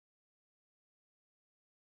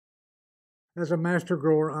As a master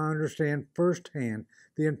grower, I understand firsthand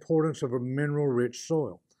the importance of a mineral rich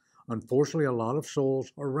soil. Unfortunately, a lot of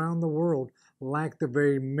soils around the world lack the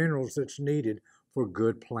very minerals that's needed for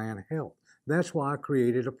good plant health. That's why I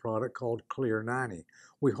created a product called Clear 90.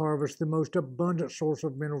 We harvest the most abundant source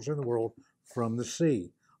of minerals in the world from the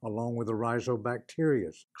sea, along with the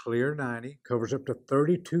rhizobacterias. Clear 90 covers up to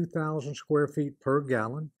 32,000 square feet per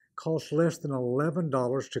gallon, costs less than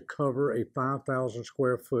 $11 to cover a 5,000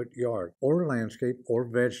 square foot yard or landscape or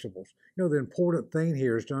vegetables. The important thing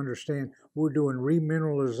here is to understand we're doing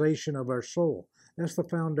remineralization of our soil. That's the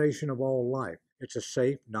foundation of all life. It's a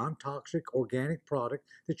safe, non toxic, organic product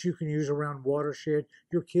that you can use around watershed,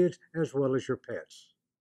 your kids, as well as your pets.